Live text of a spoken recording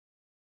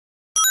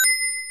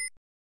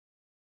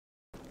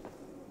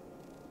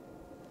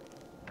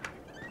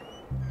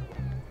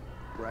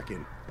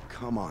Brecken,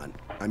 come on.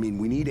 I mean,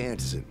 we need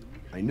Anderson.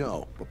 I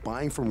know, but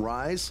buying from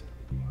Rais?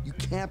 You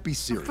can't be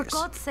serious. For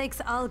God's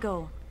sakes, I'll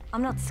go.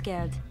 I'm not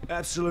scared.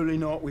 Absolutely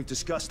not. We've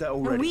discussed that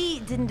already. No, we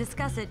didn't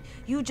discuss it.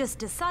 You just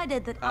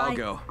decided that I'll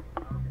go.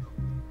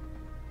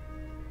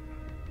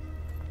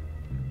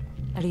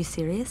 Are you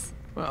serious?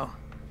 Well,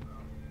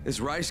 this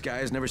Rais guy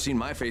has never seen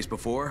my face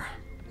before.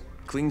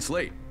 Clean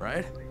slate,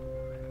 right?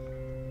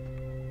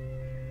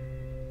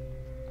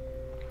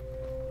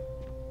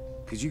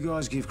 Could you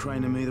guys give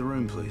Crane and me the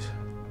room, please?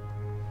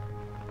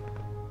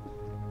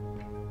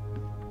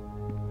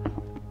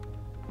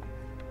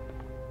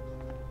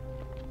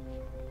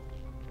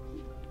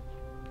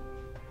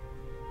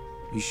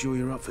 You sure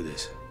you're up for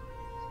this?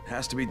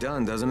 Has to be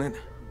done, doesn't it?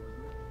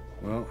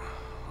 Well,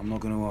 I'm not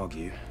going to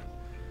argue.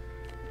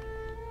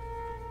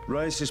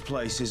 Rais's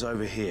place is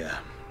over here.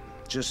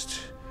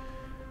 Just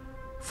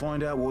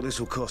find out what this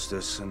will cost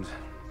us and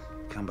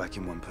come back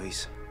in one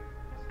piece.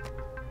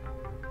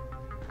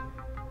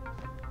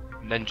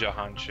 Ninja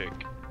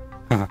handshake.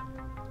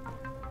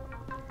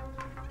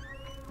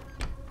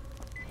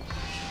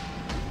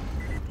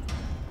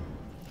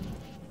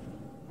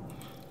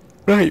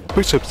 Right,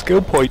 put some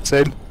skill points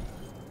in.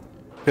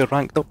 We're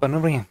ranked up and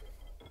everything.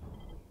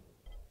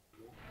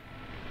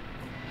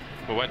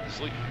 We went to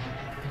sleep.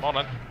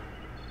 Morning.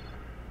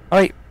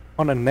 Alright,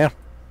 on in there.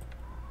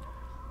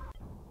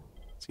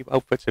 See what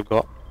outfits I've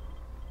got.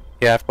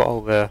 Yeah, I've got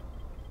all the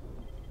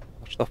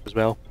other stuff as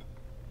well.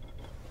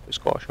 The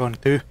Scottish on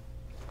too.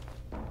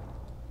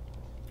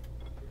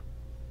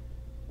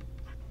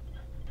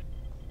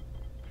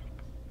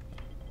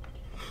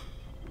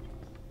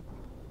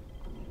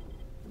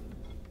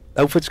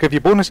 The outfits give you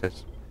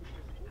bonuses.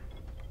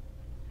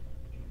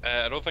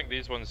 I don't think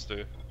these ones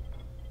do.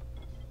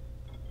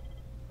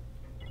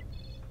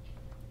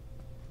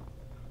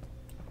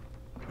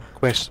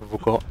 Quests have we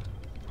got?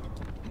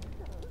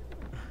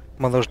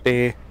 Mother's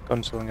Day,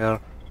 Gunslinger,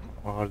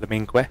 or the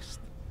main quest?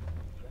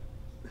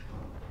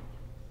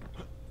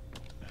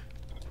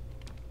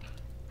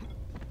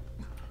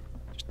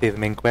 Just do the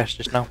main quest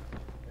just now.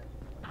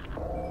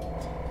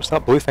 What's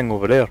that blue thing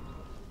over there?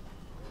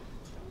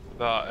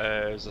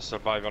 That is a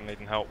survivor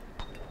needing help.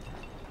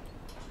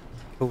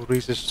 Kill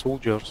Rais's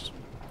soldiers.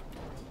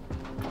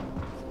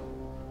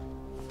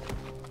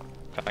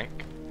 I think.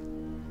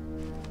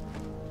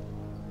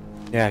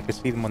 Yeah, I can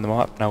see them on the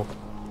map now.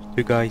 There's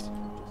two guys.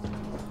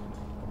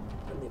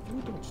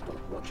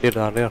 There they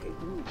are there.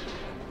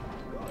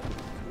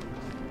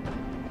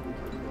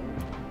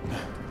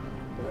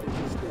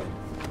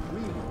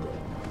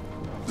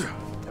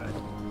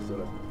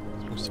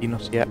 No seen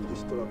us yet.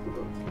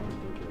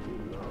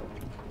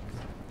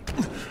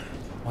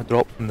 I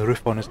dropped from the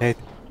roof on his head.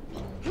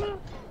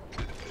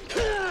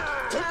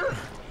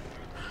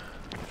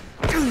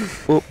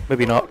 Oh,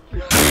 maybe not.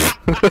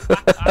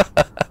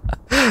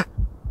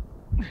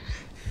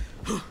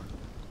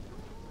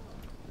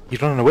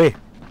 He's running away.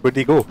 Where'd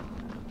he go?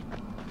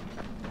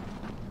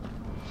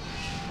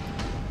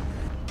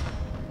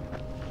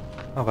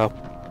 Oh well.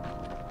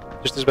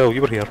 Just as well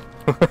you were here.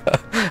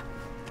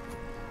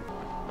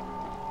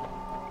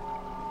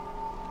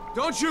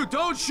 Don't shoot!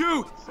 Don't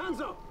shoot!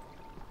 Hands up!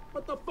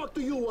 What the fuck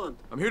do you want?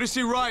 I'm here to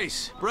see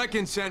Rais.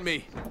 Brecken sent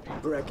me.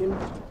 Brecken?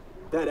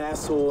 That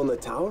asshole in the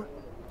tower?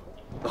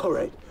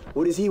 Alright,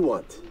 what does he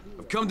want?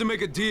 I've come to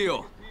make a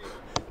deal.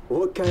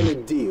 What kind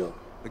of deal?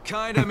 The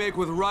kind I make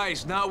with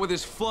Rais, not with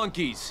his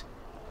flunkies.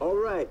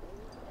 Alright,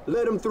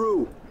 let him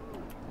through.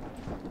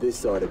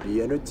 This ought to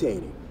be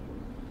entertaining.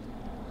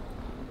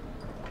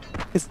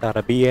 This ought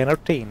to be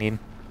entertaining.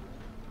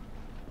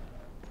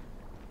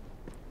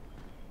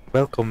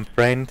 Welcome,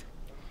 friend.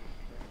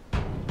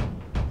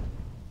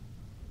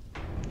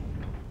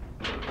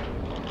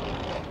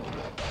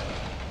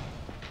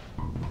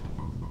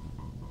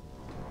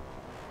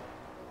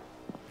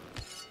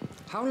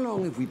 How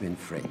long have we been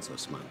friends,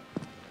 Osman?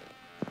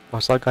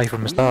 What's that guy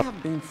from the start? We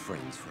have been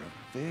friends for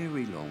a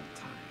very long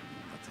time.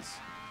 That is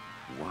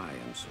why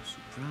I'm so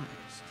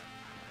surprised.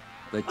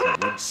 That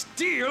you would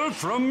steal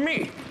from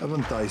me!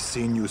 Haven't I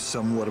seen you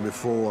somewhere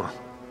before?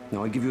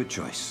 Now, I'll give you a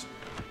choice.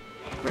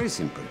 Very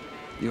simple.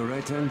 Your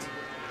right hand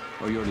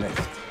or your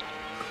left?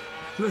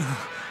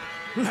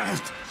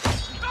 Left!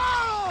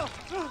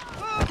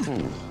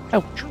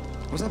 Ouch.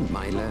 Was that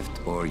my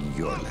left or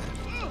your left?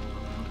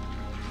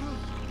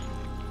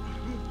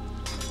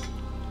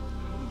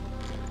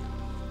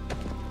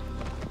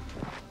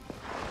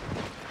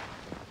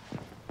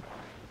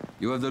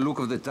 You have the look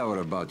of the tower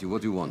about you.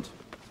 What do you want?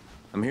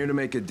 I'm here to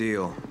make a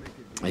deal.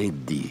 A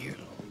deal.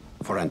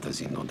 For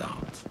fantasy, no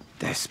doubt.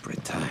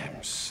 Desperate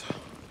times.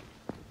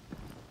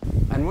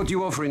 And what do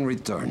you offer in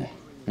return?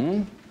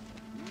 Hmm?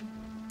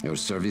 Your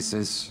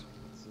services?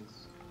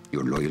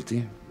 Your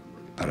loyalty?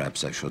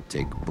 Perhaps I should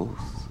take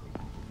both.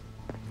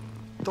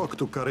 Talk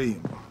to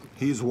Karim.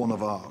 He's one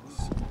of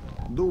ours.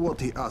 Do what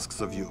he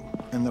asks of you,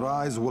 and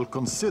Rais will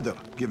consider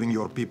giving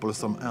your people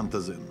some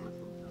antizin.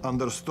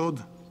 Understood?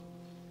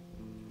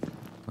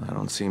 I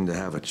don't seem to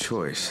have a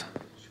choice.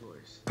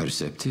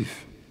 Perceptive.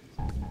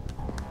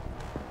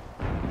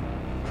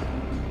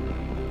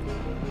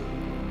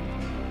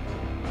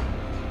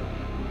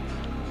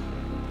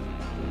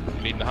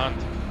 the hand.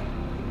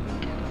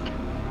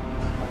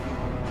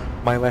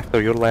 My left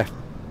or your left?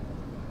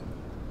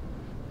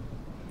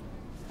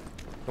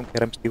 Don't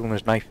care him stealing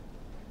his knife.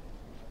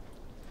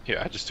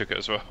 Yeah, I just took it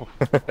as well.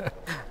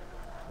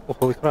 Oh,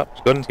 holy crap,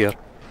 there's guns here.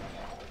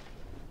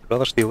 I'd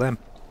rather steal them.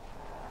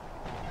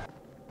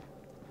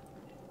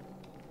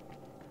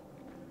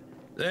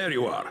 There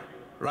you are.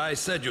 Rais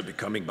said you'd be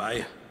coming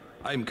by.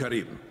 I'm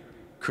Karim.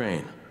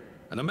 Crane.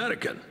 An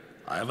American.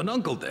 I have an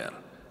uncle there.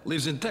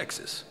 Lives in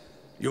Texas.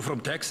 You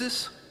from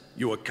Texas?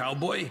 You a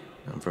cowboy?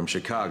 I'm from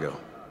Chicago.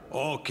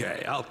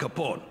 Okay, Al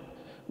Capone.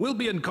 We'll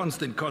be in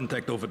constant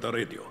contact over the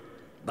radio.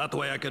 That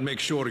way I can make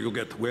sure you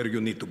get where you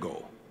need to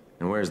go.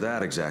 And where's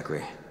that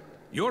exactly?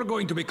 You're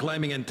going to be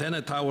climbing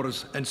antenna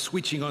towers and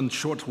switching on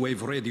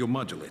shortwave radio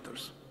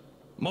modulators.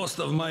 Most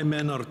of my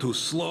men are too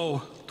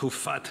slow, too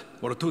fat,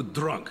 or too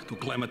drunk to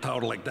climb a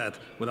tower like that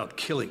without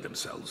killing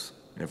themselves.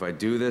 And if I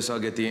do this, I'll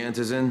get the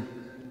antizin?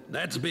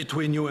 That's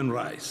between you and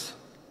Rais.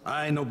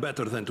 I know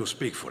better than to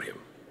speak for him.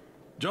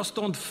 Just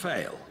don't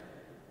fail.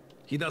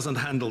 He doesn't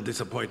handle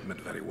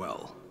disappointment very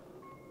well.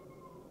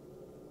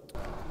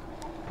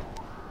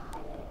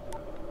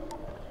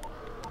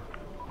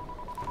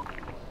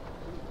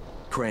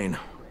 Crane.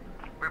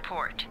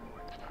 Report.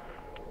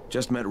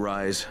 Just met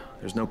Rais.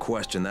 There's no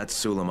question that's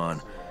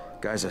Suleiman.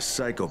 Guy's a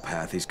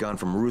psychopath. He's gone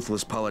from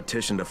ruthless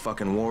politician to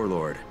fucking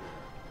warlord.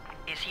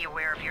 Is he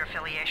aware of your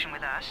affiliation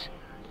with us?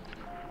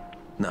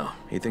 No,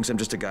 he thinks I'm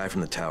just a guy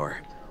from the tower.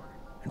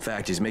 In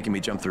fact, he's making me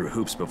jump through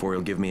hoops before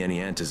he'll give me any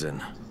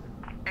antizin.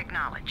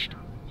 Acknowledged.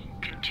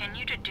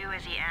 Continue to do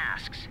as he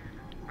asks.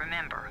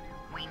 Remember,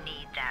 we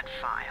need that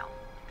file.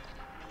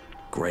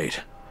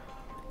 Great.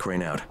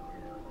 Crane out.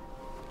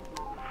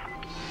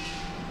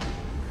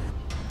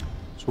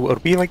 So are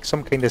we like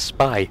some kind of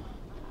spy?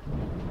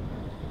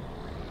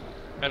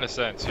 In a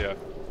sense, yeah.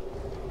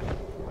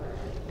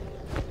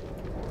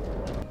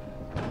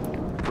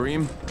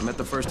 Karim, I'm at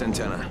the first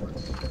antenna.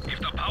 If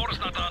the power's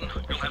not on,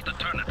 you'll have to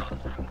turn it on.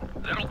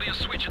 There'll be a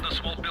switch in the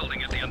small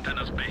building at the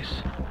antenna's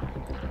base.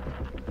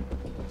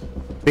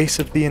 Base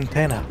of the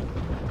antenna.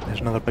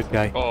 There's another big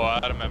guy. Oh,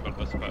 I remember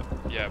this bit.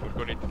 Yeah, we're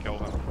going to need to kill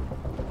him.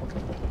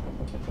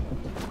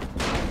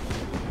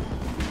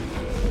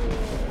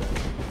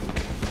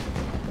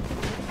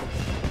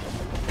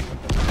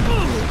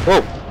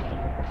 Whoa!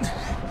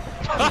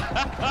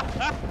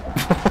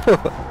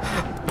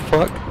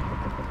 Fuck.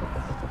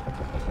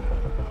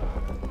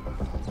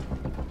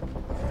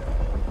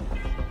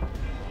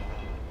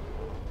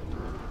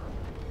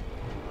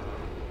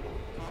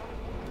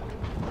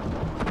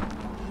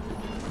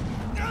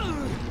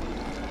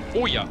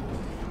 Oh yeah!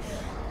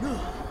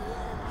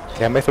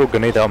 Yeah, I might throw a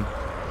grenade at him.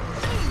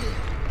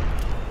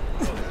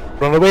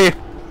 Run away!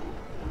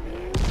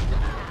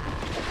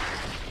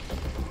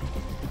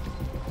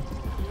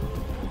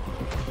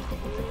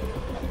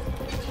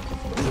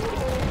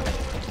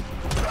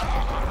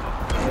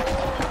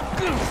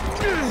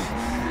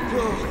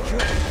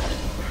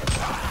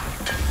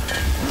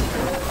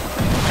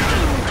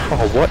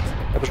 Oh, what?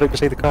 I was right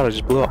beside the car, I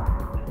just blew up.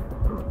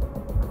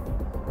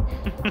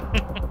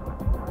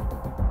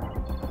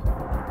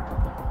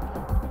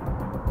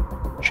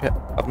 Shit,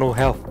 I've no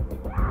health.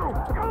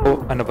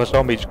 Oh, and if a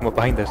zombie just come up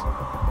behind us.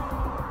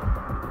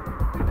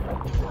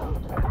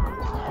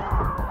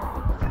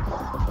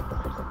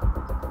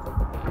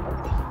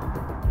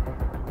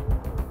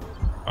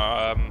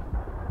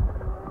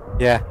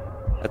 Yeah,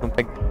 I don't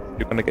think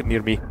you're gonna get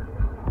near me.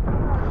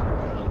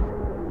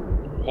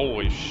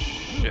 Holy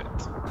shit.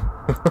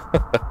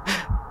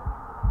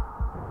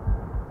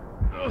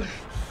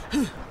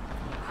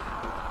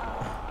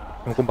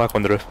 I'm going back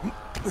on the roof.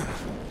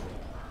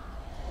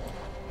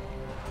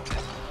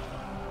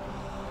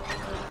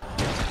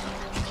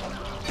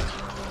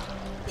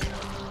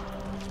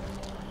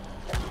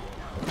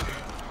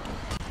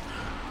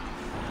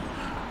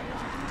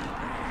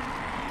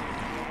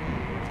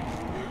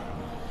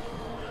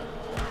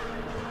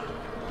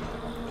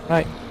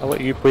 Right, I'll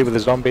let you play with the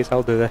zombies,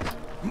 I'll do this.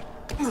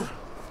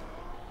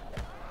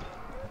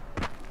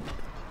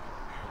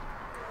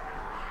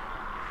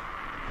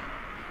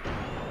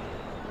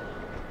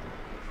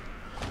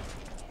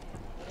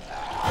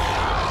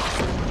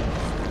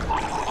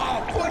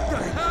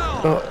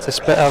 Oh, it's a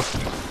spitter.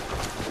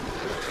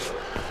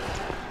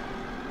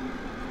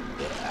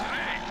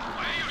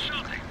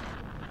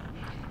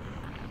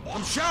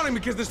 I'm shouting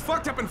because this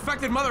fucked up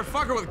infected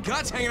motherfucker with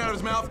guts hanging out of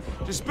his mouth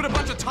just spit a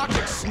bunch of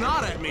toxic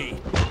snot at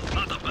me.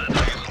 Not a bad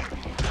reason.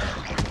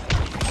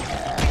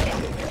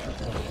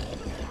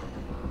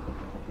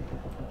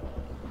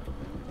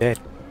 Dead.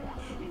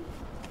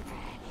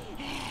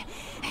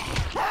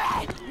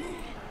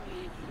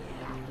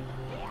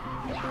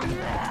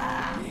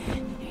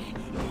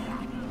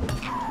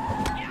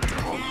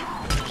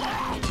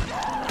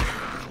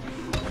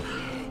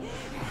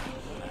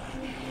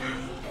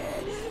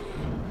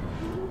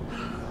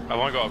 I've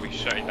only got a wee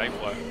shitty knife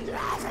left.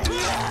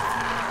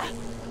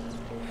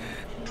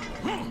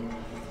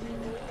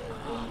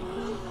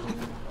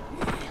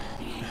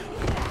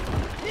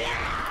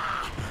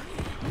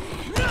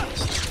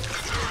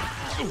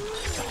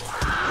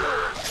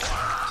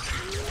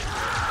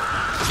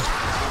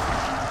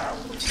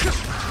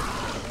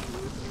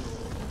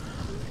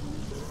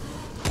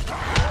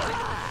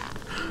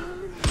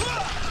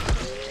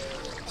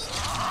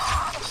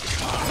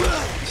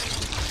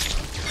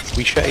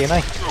 shitty, ain't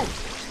I?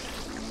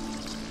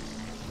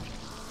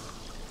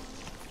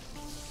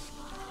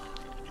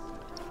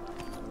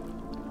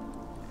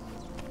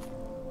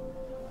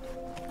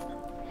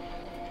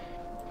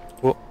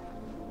 What?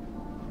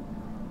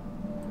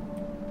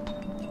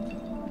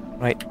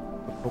 Right,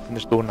 open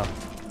this door now.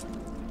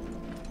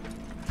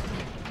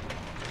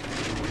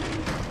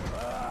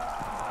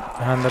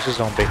 And there's a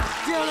zombie.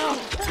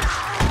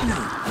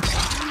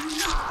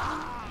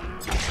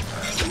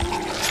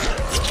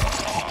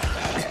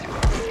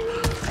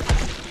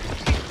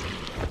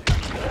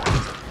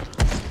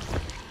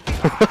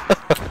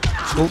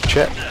 Oh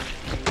shit.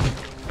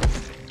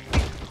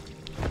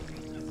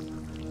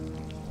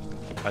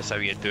 That's how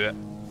you do it.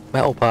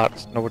 Metal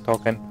parts, now we're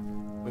talking.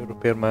 We'll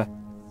repair my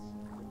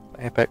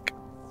epic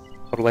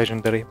or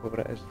legendary,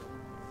 whatever it is.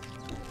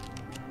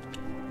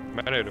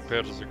 How many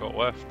repairs has it got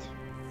left?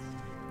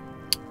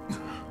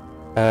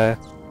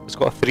 It's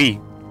got a 3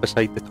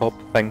 beside the top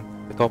thing,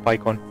 the top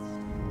icon.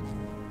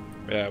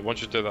 Yeah,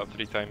 once you do that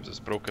 3 times, it's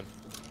broken.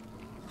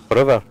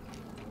 Forever.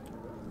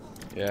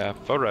 Yeah,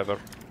 forever.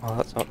 Oh,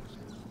 that sucks.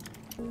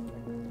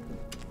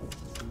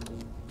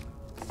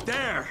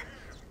 There!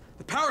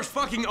 The power's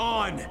fucking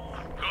on! Good.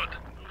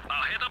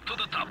 Now head up to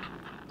the top.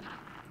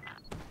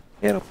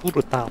 Head up to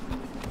the top.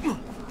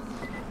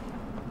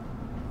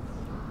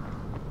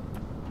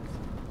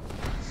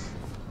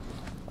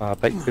 I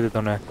bet you could have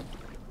done a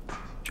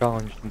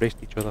challenge and raced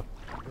each other.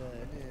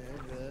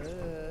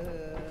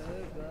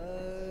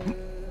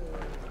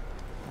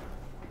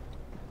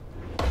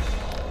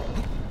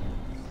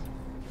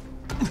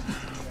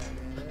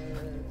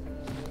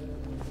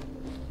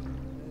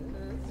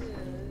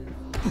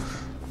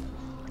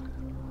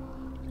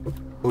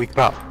 Holy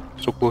crap,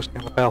 so close to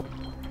the bell.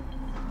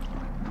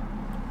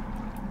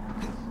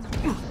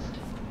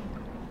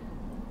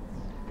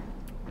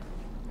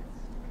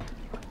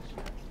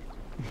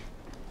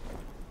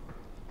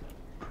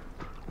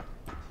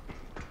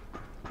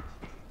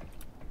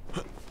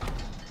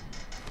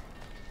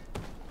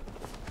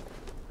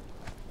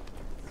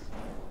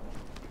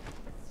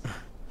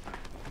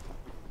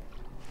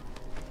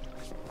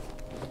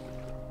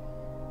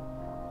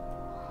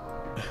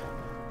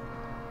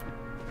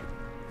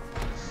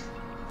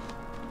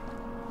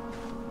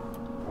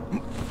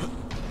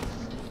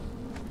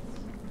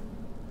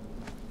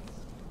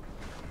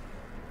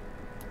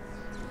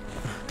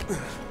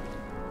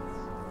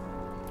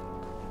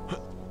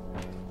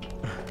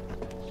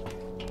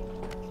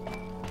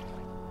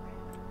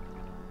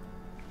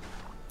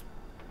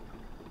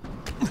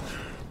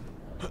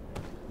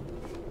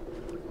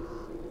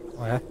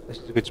 Oh yeah, this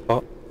is a good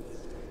spot.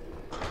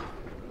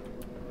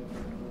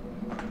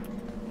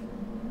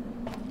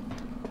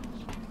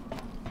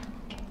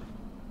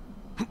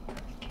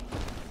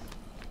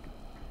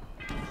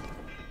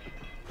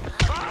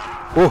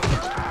 Oh,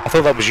 I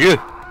thought that was you.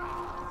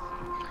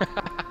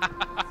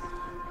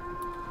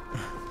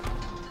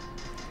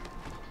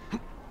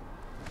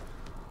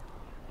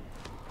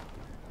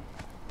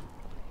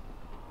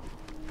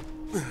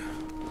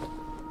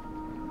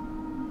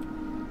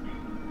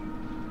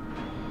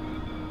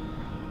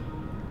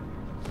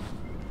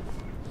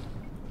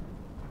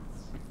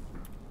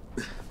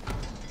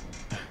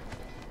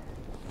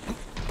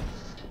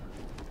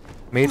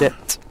 Made it.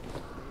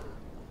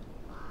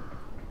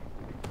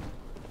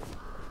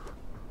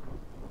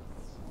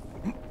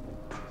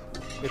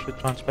 Here's the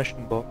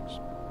transmission box.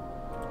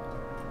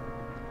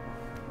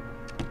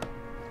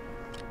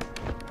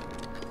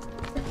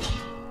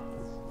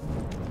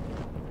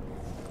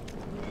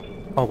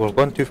 Oh, we're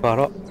going too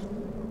far up.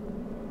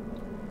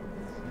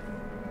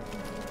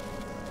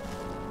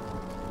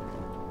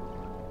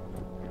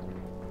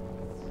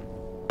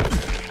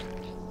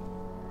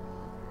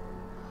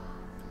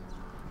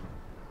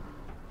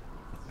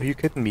 Are you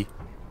kidding me?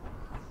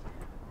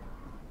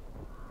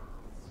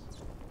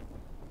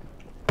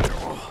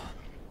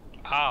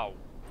 Ow.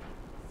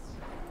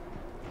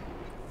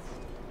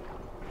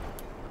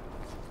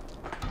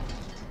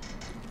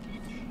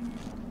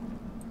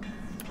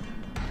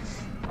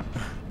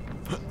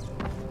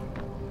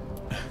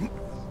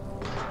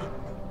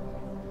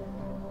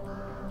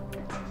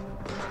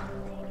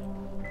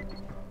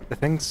 The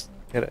things,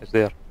 here it is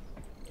there.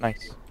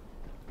 Nice.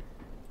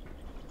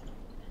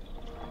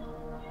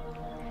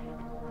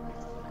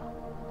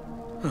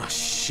 Oh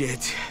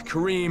shit.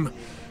 Kareem,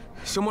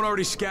 someone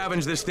already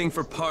scavenged this thing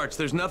for parts.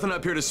 There's nothing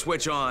up here to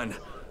switch on.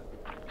 Fuck,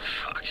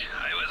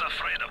 I was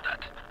afraid of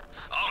that.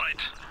 Alright,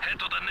 head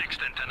to the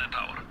next antenna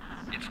tower.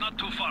 It's not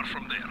too far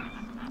from there.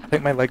 I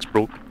think my leg's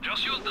broke.